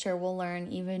that I'm sure we'll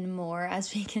learn even more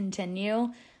as we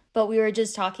continue. But we were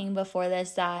just talking before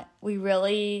this that we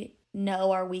really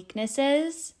know our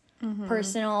weaknesses,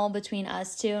 personal between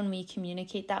us two, and we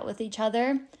communicate that with each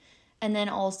other. And then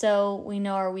also we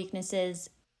know our weaknesses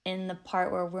in the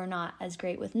part where we're not as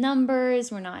great with numbers,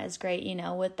 we're not as great,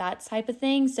 with that type of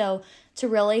thing. So to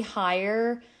really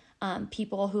hire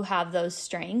people who have those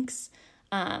strengths.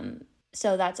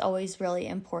 So that's always really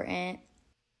important.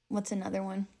 What's another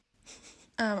one?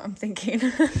 I'm thinking.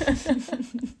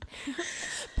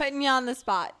 Putting you on the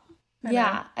spot.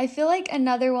 I feel like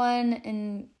another one,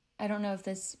 and I don't know if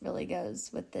this really goes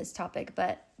with this topic,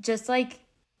 but just like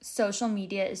social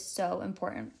media is so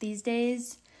important these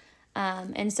days.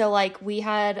 And so like we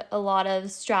had a lot of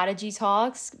strategy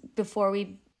talks before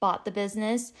we bought the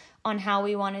business on how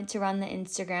we wanted to run the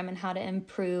Instagram and how to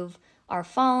improve our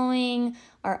following,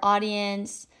 our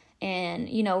audience, and,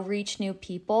 reach new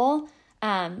people.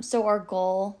 So our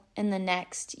goal in the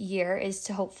next year is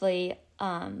to hopefully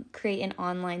create an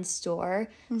online store.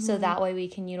 So that way we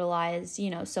can utilize, you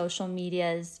know, social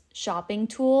media's shopping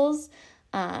tools.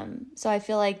 So I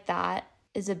feel like that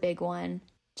is a big one,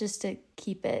 just to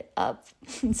keep it up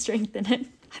and strengthen it.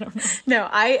 I don't know. No,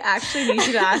 I actually need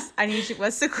you to ask.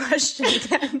 What's the question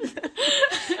again?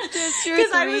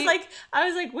 Because I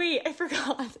was like, wait, I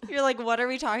forgot. You're like, what are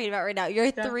we talking about right now? Your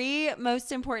 3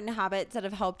 most important habits that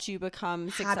have helped you become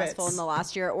successful in the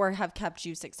last year or have kept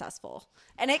you successful.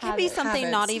 And it could be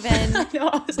something not even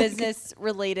business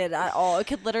related at all. It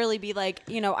could literally be like,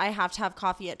 you know, I have to have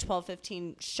coffee at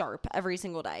 12:15 sharp every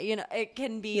single day. You know, it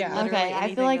can be literally okay.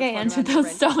 anything. I feel like I answered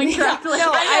those so incorrectly.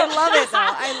 No, I love it though.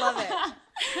 I love it.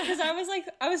 Because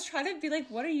I was trying to be like,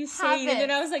 what are you saying? And then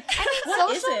I was like,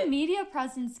 social media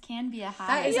presence can be a habit.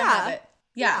 That is a habit.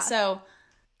 Yeah. So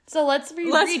let's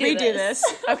redo this.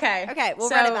 Okay. Okay. We'll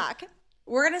run it back.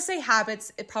 We're going to say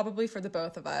habits, probably for the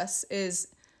both of us, is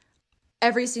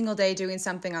every single day doing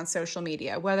something on social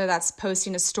media, whether that's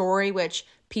posting a story, which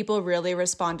people really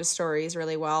respond to stories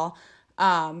really well.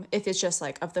 If it's just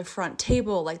like of the front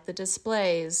table, like the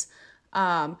displays.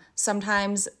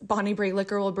 Sometimes Bonnie Bray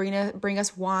Liquor will bring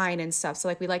us wine and stuff. So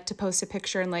like we like to post a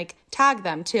picture and like tag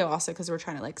them too, also because we're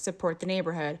trying to like support the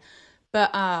neighborhood. But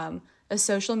a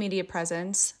social media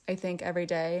presence, I think every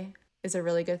day is a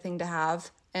really good thing to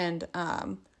have. And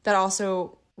that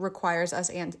also requires us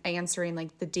answering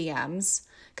like the DMs,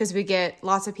 because we get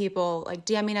lots of people like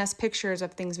DMing us pictures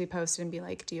of things we posted and be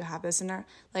like, do you have this in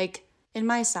in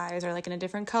my size, or like in a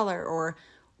different color, or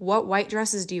what white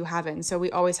dresses do you have in? So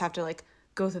we always have to like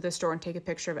go through the store and take a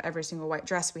picture of every single white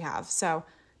dress we have. So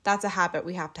that's a habit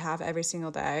we have to have every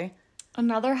single day.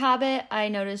 Another habit I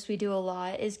noticed we do a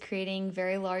lot is creating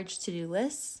very large to-do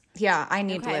lists. Yeah, I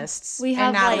need lists.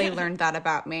 And Natalie learned that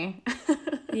about me.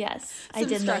 Yes, I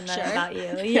did learn that about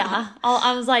you. Yeah.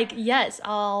 I was like, yes,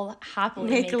 I'll happily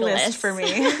make a list for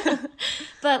me.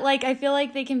 But like, I feel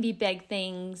like they can be big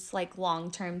things, like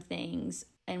long-term things,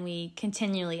 and we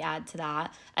continually add to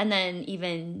that. And then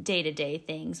even day-to-day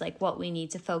things, like what we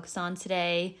need to focus on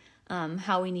today,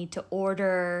 how we need to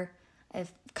order,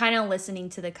 if kind of listening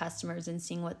to the customers and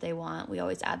seeing what they want. We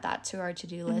always add that to our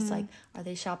to-do list. Like, are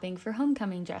they shopping for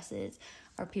homecoming dresses?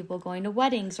 Are people going to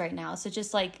weddings right now? So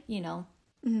just like, you know.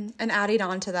 And adding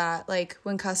on to that, like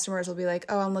when customers will be like,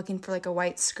 oh, I'm looking for like a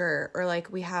white skirt, or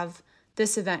like we have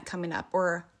this event coming up,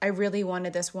 or I really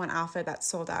wanted this one outfit that's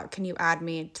sold out. Can you add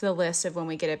me to the list of when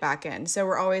we get it back in? So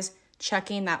we're always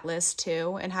checking that list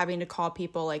too, and having to call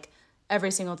people like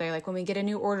every single day. Like when we get a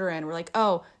new order in, we're like,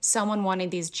 oh, someone wanted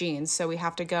these jeans. So we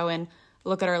have to go and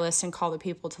look at our list and call the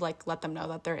people to like let them know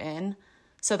that they're in.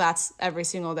 So that's every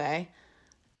single day.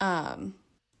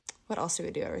 What else do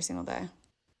we do every single day?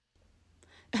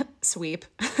 Sweep.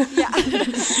 Yeah.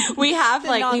 We have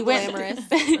we went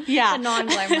yeah, the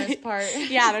non-glamorous part.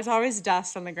 Yeah, there's always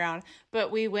dust on the ground,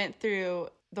 but we went through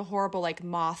the horrible like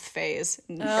moth phase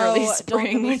in early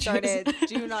spring. Don't get me started.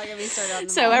 Do not get me started on the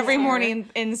So every morning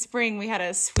in spring we had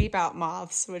to sweep out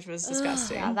moths, which was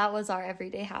disgusting. Yeah, that was our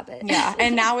everyday habit. Yeah,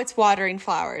 and now it's watering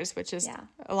flowers, which is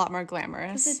a lot more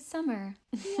glamorous. Because it's summer.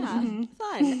 Yeah,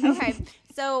 fun. Okay,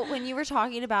 so when you were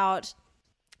talking about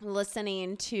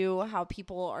listening to how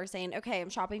people are saying, okay,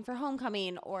 I'm shopping for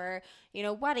homecoming or, you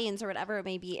know, weddings or whatever it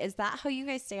may be, is that how you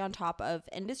guys stay on top of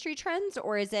industry trends,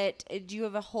 or do you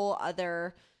have a whole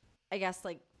other, I guess,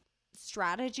 like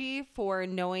strategy for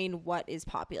knowing what is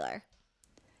popular?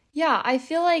 Yeah, I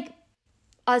feel like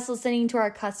us listening to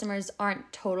our customers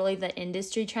aren't totally the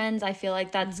industry trends. I feel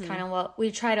like that's kind of what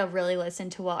we try to really listen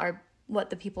to, what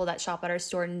the people that shop at our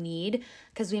store need,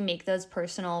 because we make those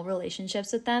personal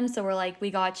relationships with them. So we're like,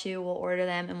 we got you, we'll order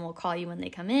them and we'll call you when they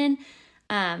come in.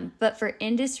 But for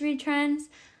industry trends,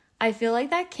 I feel like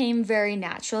that came very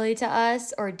naturally to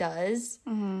us, or does.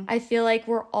 I feel like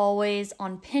we're always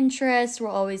on Pinterest. We're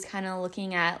always kind of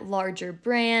looking at larger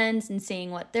brands and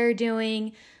seeing what they're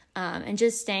doing, and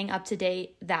just staying up to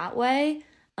date that way.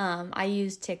 I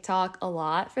use TikTok a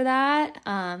lot for that.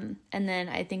 And then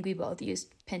I think we both use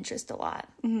Pinterest a lot.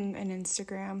 And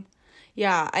Instagram.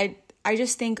 Yeah, I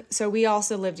just think, so we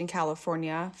also lived in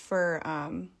California for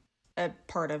a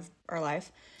part of our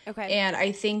life. Okay. And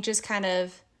I think just kind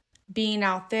of being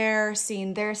out there,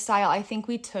 seeing their style, I think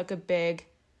we took a big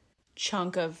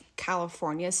chunk of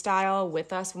California style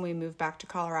with us when we moved back to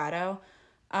Colorado.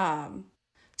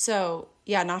 So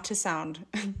yeah, not to sound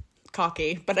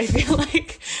cocky, but I feel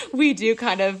like we do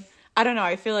kind of, I don't know,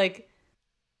 I feel like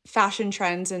fashion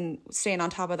trends and staying on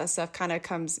top of that stuff kind of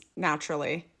comes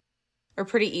naturally or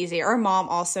pretty easy. Our mom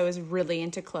also is really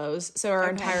into clothes, so our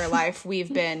entire life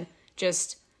we've been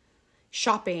just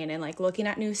shopping and like looking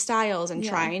at new styles and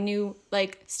trying new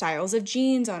like styles of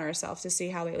jeans on ourselves to see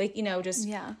how they like, you know, just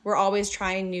we're always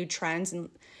trying new trends, and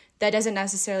that doesn't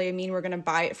necessarily mean we're going to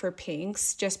buy it for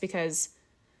pinks just because,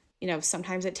 you know,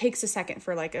 sometimes it takes a second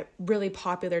for like a really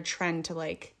popular trend to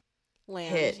like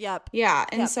land. Hit. Yep. Yeah.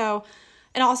 And so,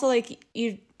 and also like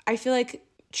I feel like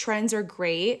trends are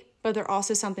great, but they're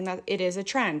also something that it is a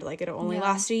trend. Like it'll only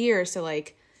last a year. So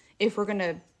like if we're going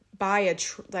to buy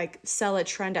sell a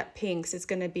trend at Pinks, it's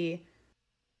going to be,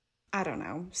 I don't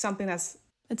know, something that's,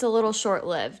 it's a little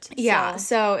short-lived. Yeah.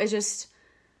 So it's just,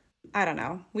 I don't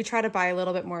know. We try to buy a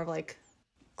little bit more of like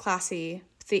classy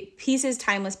pieces,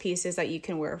 timeless pieces that you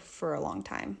can wear for a long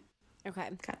time. Okay,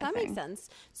 that makes sense.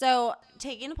 So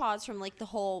taking a pause from like the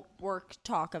whole work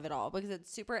talk of it all, because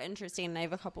it's super interesting, and I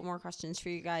have a couple more questions for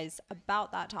you guys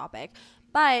about that topic,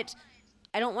 but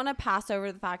I don't want to pass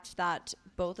over the fact that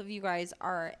both of you guys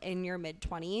are in your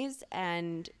mid-20s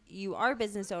and you are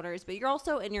business owners, but you're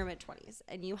also in your mid-20s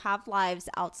and you have lives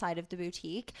outside of the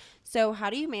boutique. So how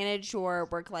do you manage your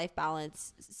work-life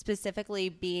balance, specifically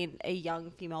being a young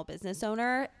female business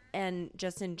owner, and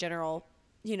just in general,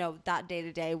 you know, that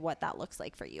day-to-day, what that looks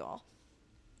like for you all?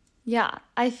 Yeah,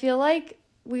 I feel like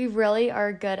we really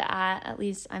are good at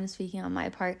least I'm speaking on my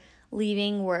part,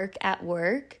 leaving work at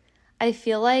work. I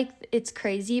feel like it's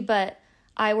crazy, but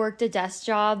I worked a desk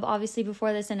job, obviously,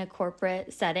 before this in a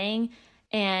corporate setting,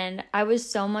 and I was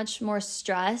so much more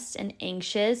stressed and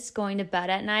anxious going to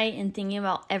bed at night and thinking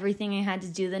about everything I had to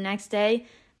do the next day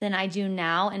than I do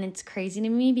now. And it's crazy to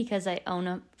me because I own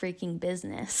a freaking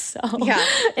business. So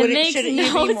it makes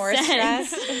no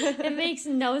sense. It makes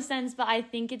no sense, but I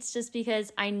think it's just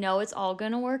because I know it's all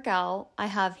going to work out. I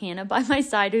have Hannah by my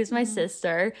side, who's my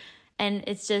sister, and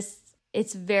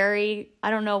it's very,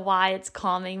 I don't know why it's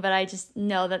calming, but I just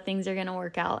know that things are going to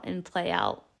work out and play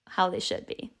out how they should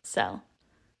be. So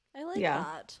I like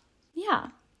that. Yeah.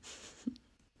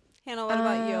 Hannah, what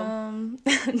about you?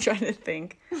 I'm trying to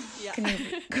think. Yeah.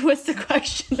 What's the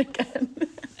question again?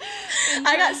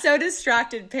 I got so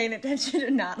distracted paying attention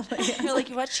to Natalie. You're like,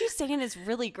 what she's saying is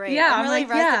really great. Yeah, I'm really like,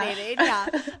 resonating.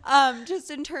 Yeah.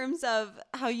 Just in terms of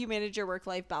how you manage your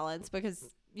work-life balance, because,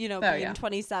 you know, being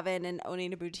 27 and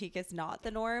owning a boutique is not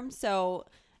the norm. So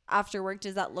after work,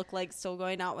 does that look like still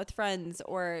going out with friends,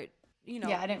 or, you know?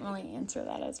 Yeah, I didn't really answer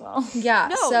that as well. Yeah.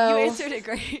 No, so, you answered it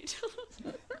great.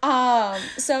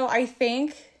 So I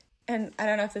think, and I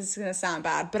don't know if this is going to sound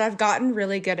bad, but I've gotten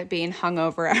really good at being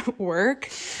hungover at work.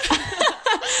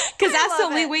 Because that's the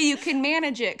only way you can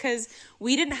manage it. Because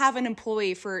we didn't have an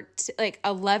employee for like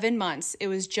 11 months. It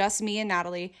was just me and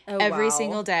Natalie every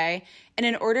single day. And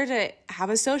in order to have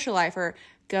a social life or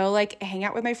go like hang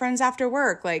out with my friends after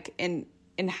work, like and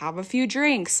have a few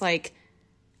drinks, like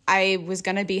I was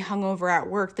going to be hungover at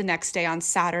work the next day on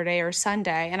Saturday or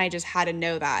Sunday. And I just had to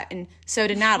know that. And so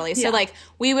did Natalie. So like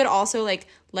we would also like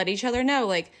let each other know,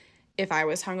 like, if I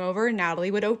was hungover,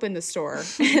 Natalie would open the store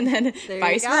and then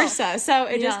vice versa. So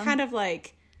it just kind of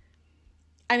like,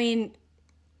 I mean,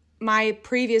 my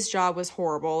previous job was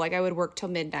horrible. Like I would work till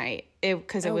midnight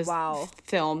because it was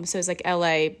film. So it was like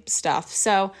LA stuff.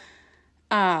 So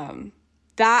that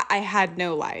I had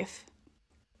no life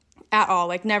at all.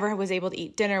 Like never was able to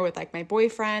eat dinner with like my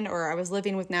boyfriend, or I was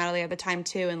living with Natalie at the time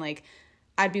too. And like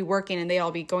I'd be working and they'd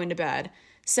all be going to bed.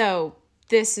 So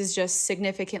this is just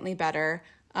significantly better.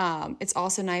 It's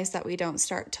also nice that we don't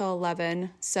start till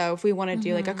 11. So if we want to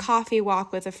do like a coffee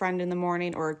walk with a friend in the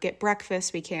morning or get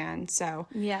breakfast, we can. So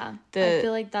yeah, I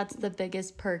feel like that's the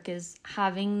biggest perk, is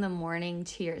having the morning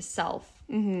to yourself.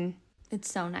 It's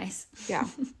so nice. Yeah.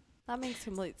 That makes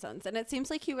complete sense. And it seems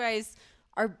like you guys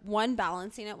are, one,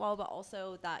 balancing it well, but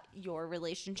also that your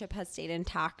relationship has stayed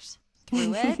intact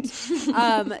through it.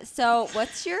 So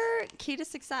what's your key to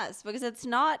success? Because it's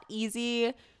not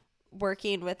easy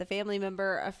working with a family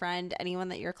member, a friend, anyone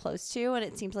that you're close to, and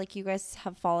it seems like you guys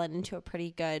have fallen into a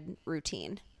pretty good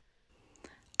routine.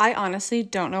 I honestly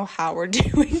don't know how we're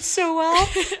doing so well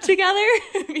together,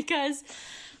 because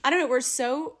I don't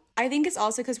know, I think it's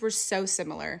also because we're so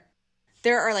similar.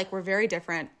 We're very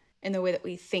different in the way that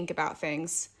we think about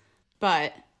things,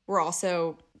 but we're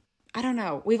also, I don't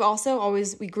know, we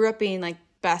grew up being like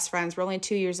best friends. We're only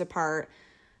 2 years apart.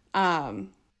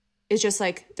 It's just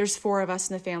like there's 4 of us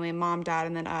in the family, mom, dad,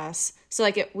 and then us. So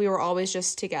like we were always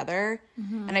just together.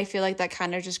 And I feel like that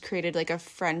kind of just created like a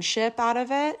friendship out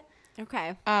of it.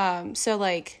 Okay. So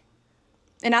like,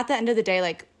 and at the end of the day,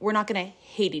 like we're not going to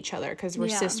hate each other because we're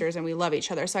sisters and we love each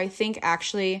other. So I think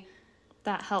actually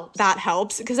that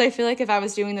helps. Because I feel like if I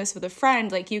was doing this with a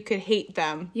friend, like, you could hate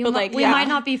them. We might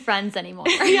not be friends anymore.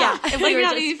 Yeah, if we were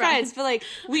not be friends. But, like,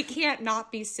 we can't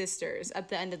not be sisters at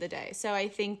the end of the day. So I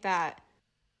think that,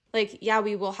 like, yeah,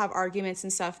 we will have arguments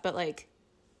and stuff, but, like,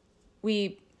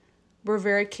 we're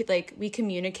very, like, we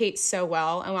communicate so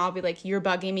well. And I'll be like, you're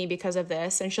bugging me because of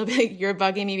this. And she'll be like, you're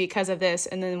bugging me because of this.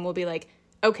 And then we'll be like,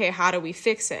 okay, how do we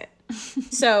fix it?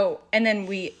 So, and then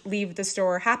we leave the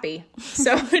store happy.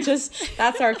 So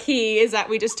that's our key, is that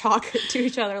we just talk to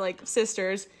each other like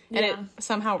sisters, and it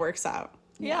somehow works out.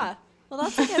 Yeah. Well,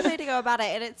 that's a good way to go about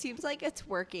it. And it seems like it's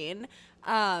working.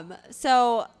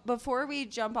 So before we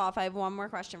jump off, I have one more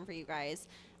question for you guys.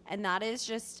 And that is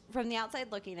just from the outside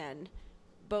looking in,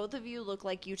 both of you look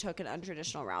like you took an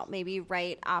untraditional route. Maybe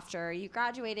right after you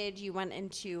graduated, you went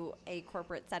into a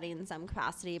corporate setting in some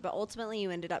capacity, but ultimately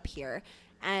you ended up here.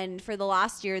 And for the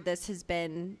last year, this has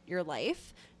been your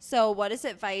life. So what is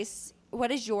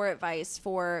your advice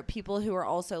for people who are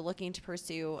also looking to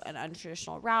pursue an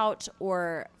untraditional route,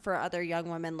 or for other young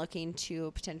women looking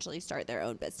to potentially start their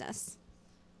own business?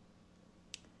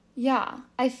 Yeah,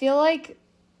 I feel like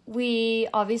we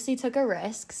obviously took a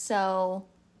risk, so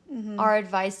our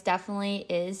advice definitely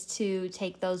is to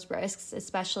take those risks,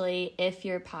 especially if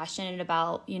you're passionate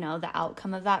about, the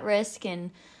outcome of that risk.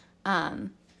 And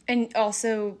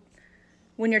also,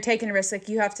 when you're taking a risk, like,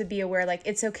 you have to be aware, like,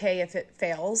 it's okay if it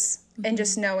fails. And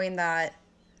just knowing that,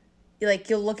 like,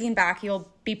 you're looking back, you'll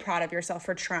be proud of yourself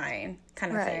for trying,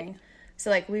 kind of thing. So,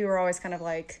 like, we were always kind of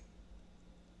like,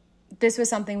 this was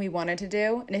something we wanted to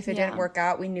do. And if it didn't work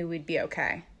out, we knew we'd be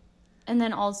okay. And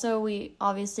then also, we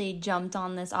obviously jumped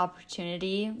on this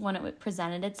opportunity when it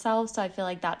presented itself. So I feel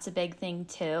like that's a big thing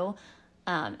too,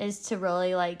 is to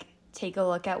really, like, take a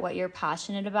look at what you're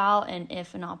passionate about. And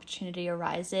if an opportunity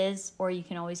arises, or you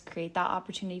can always create that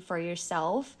opportunity for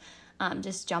yourself,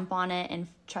 just jump on it and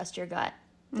trust your gut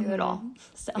through it all.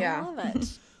 So I love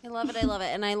it. I love it. I love it.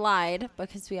 And I lied,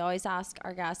 because we always ask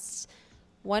our guests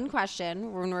one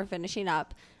question when we're finishing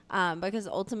up. Because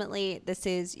ultimately this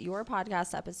is your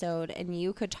podcast episode, and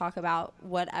you could talk about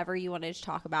whatever you wanted to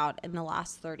talk about in the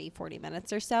last 30-40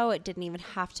 minutes or so. It didn't even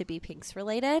have to be Pinks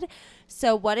related.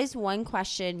 So what is one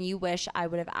question you wish I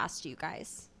would have asked you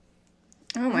guys?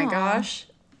 Oh my gosh.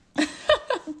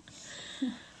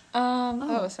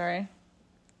 Sorry.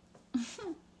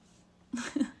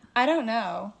 I don't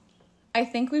know. I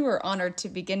think we were honored to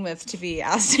begin with to be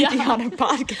asked to be on a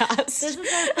podcast. This is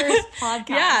our first podcast.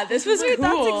 Yeah, this was cool.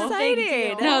 That's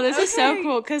exciting. No, this is so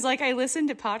cool, because, like, I listen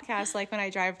to podcasts, like, when I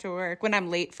drive to work, when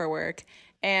I'm late for work,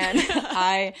 and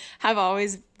I've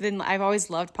always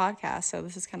loved podcasts, so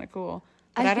this is kind of cool.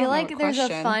 But I feel like there's a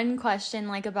fun question,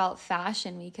 like, about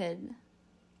fashion we could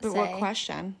say. What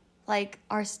question? Like,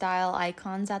 our style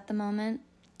icons at the moment.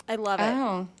 I love it.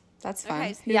 Oh, that's fun.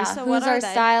 Okay, so who's our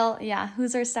style? Yeah,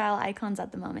 who's our style icons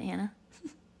at the moment, Hannah?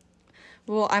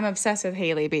 Well, I'm obsessed with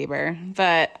Hailey Bieber,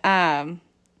 but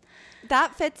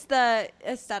that fits the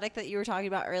aesthetic that you were talking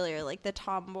about earlier, like the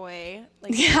tomboy.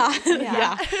 Like,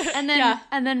 yeah.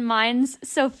 And then mine's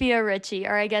Sophia Richie,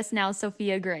 or I guess now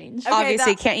Sophia Grange. Okay,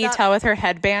 obviously, can't you tell with her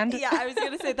headband? Yeah, I was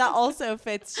gonna say that also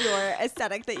fits your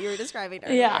aesthetic that you were describing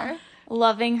earlier. Yeah,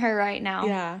 loving her right now.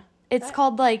 Yeah, it's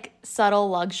called, like, subtle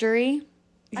luxury.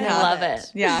 I love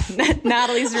it. Yeah,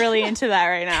 Natalie's really into that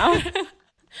right now.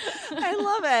 I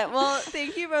love it. Well,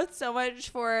 thank you both so much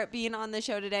for being on the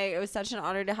show today. It was such an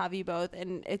honor to have you both,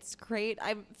 and it's great.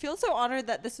 I feel so honored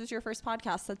that this was your first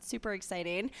podcast. That's super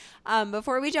exciting.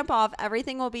 Before we jump off,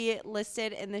 everything will be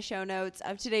listed in the show notes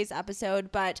of today's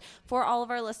episode, but for all of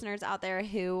our listeners out there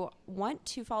who want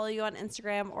to follow you on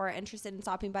Instagram or are interested in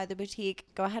stopping by the boutique,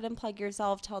 go ahead and plug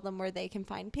yourself. Tell them where they can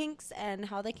find Pinks and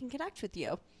how they can connect with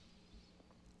you.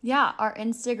 Yeah, our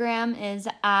Instagram is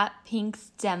at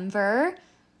PinksDenver.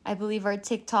 I believe our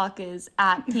TikTok is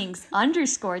at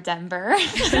Pinks_Denver.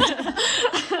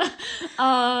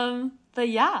 But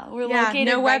yeah, we're located.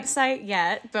 No website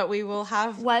yet, but we will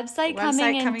have website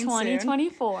coming in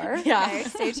 2024. Soon. Yeah, okay,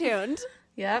 stay tuned.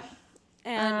 Yep,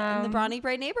 and in the Bronny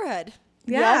Bright neighborhood.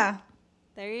 Yeah. Yep.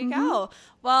 There you go.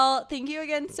 Well, thank you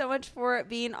again so much for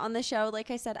being on the show.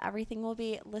 Like I said, everything will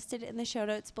be listed in the show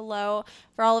notes below.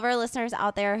 For all of our listeners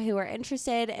out there who are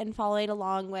interested in following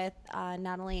along with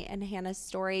Natalie and Hannah's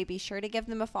story, be sure to give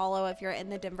them a follow if you're in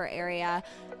the Denver area.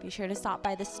 Be sure to stop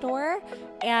by the store.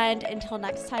 And until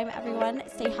next time, everyone,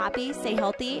 stay happy, stay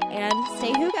healthy, and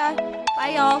stay hygge.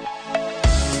 Bye, y'all.